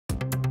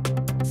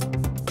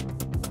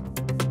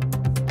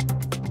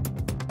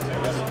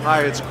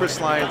Hi, it's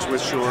Chris Lyons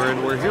with Shure,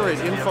 and we're here at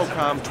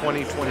InfoComm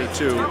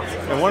 2022.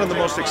 And one of the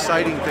most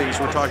exciting things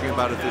we're talking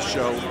about at this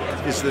show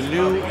is the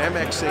new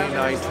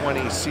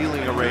MXA920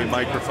 Ceiling Array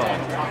Microphone.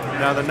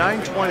 Now, the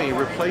 920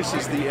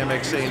 replaces the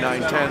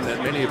MXA910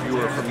 that many of you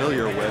are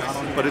familiar with,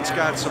 but it's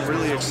got some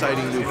really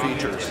exciting new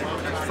features.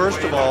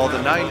 First of all,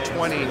 the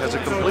 920 has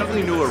a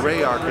completely new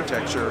array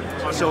architecture,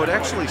 so it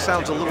actually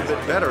sounds a little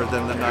bit better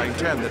than the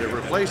 910 that it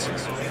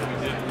replaces.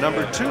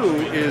 Number two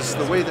is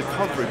the way the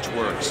coverage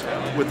works.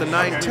 With the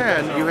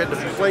 910, you had to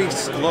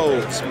place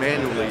loads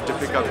manually to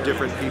pick up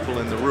different people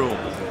in the room.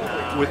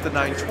 With the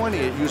 920,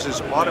 it uses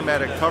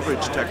automatic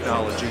coverage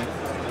technology.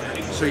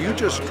 So you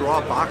just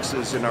draw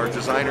boxes in our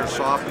designer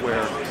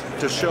software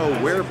to show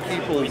where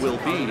people will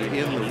be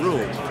in the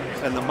room,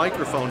 and the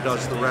microphone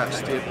does the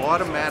rest. It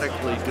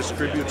automatically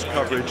distributes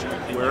coverage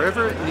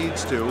wherever it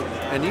needs to,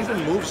 and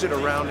even moves it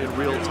around in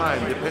real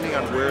time, depending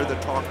on where the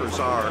talkers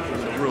are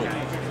in the room.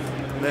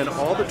 And then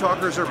all the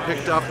talkers are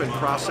picked up and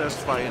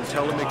processed by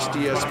IntelliMix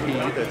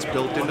DSP that's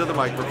built into the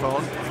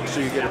microphone, so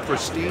you get a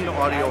pristine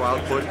audio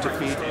output to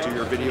feed to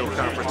your video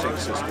conferencing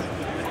system.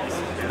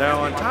 Now,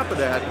 on top of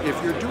that,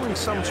 if you're doing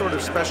some sort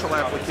of special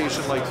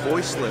application like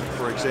voice lift,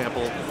 for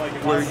example,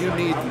 where you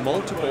need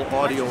multiple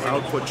audio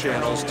output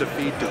channels to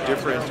feed to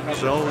different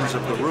zones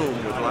of the room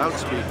with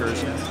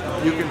loudspeakers,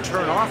 you can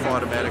turn off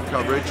automatic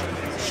coverage,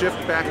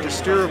 shift back to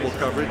steerable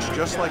coverage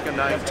just like a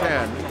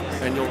 910,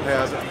 and you'll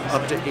have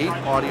up to 8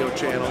 audio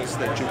channels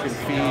that you can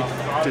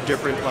feed to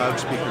different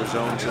loudspeaker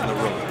zones in the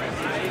room.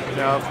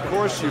 Now, of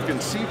course, you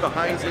can see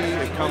behind me,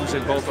 it comes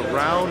in both a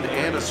round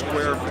and a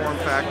square form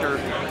factor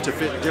to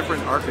fit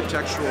different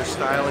architectural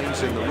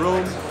stylings in the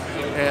room.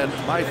 And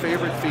my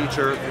favorite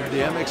feature, the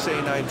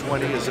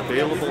MXA920 is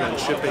available and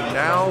shipping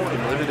now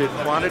in limited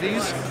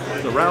quantities.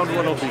 The round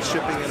one will be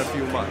shipping in a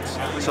few months.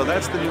 So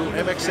that's the new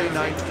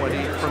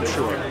MXA920 from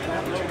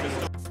Shure.